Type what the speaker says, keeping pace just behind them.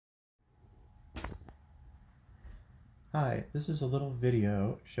Hi, this is a little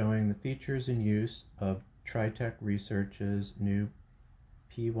video showing the features and use of Tritech Research's new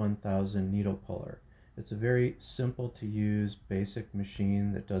P1000 Needle Puller. It's a very simple to use basic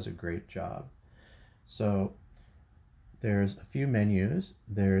machine that does a great job. So there's a few menus.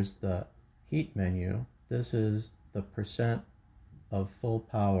 There's the heat menu. This is the percent of full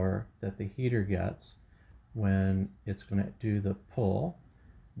power that the heater gets when it's going to do the pull.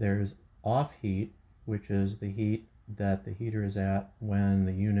 There's off heat, which is the heat that the heater is at when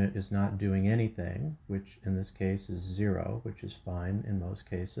the unit is not doing anything, which in this case is 0, which is fine in most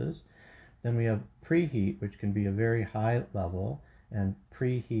cases. Then we have preheat, which can be a very high level, and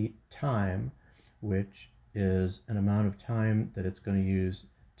preheat time, which is an amount of time that it's going to use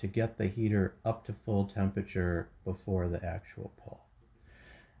to get the heater up to full temperature before the actual pull.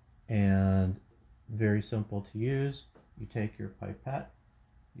 And very simple to use. You take your pipette,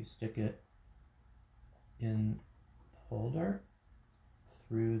 you stick it in the holder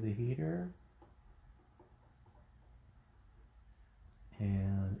through the heater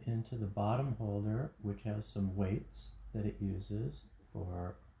and into the bottom holder, which has some weights that it uses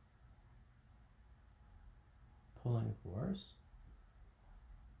for pulling force.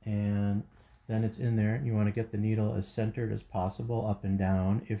 And then it's in there, and you want to get the needle as centered as possible, up and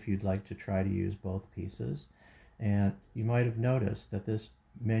down, if you'd like to try to use both pieces. And you might have noticed that this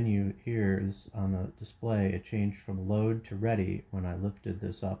menu here is on the display. It changed from load to ready when I lifted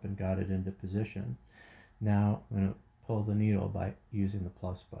this up and got it into position. Now I'm going to pull the needle by using the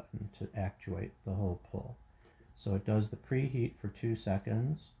plus button to actuate the whole pull. So it does the preheat for 2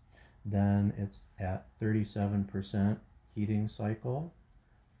 seconds, then it's at 37% heating cycle,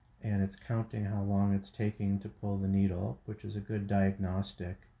 and it's counting how long it's taking to pull the needle, which is a good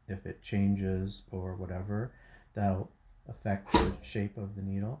diagnostic. If it changes or whatever, that'll affect the shape of the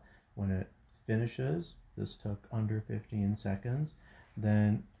needle. When it finishes, this took under 15 seconds,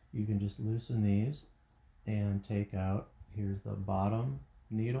 then you can just loosen these and take out, here's the bottom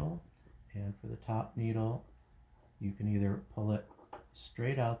needle, and for the top needle, you can either pull it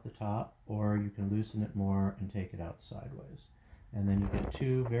straight out the top, or you can loosen it more and take it out sideways. And then you get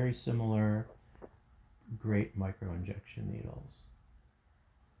two very similar great micro-injection needles.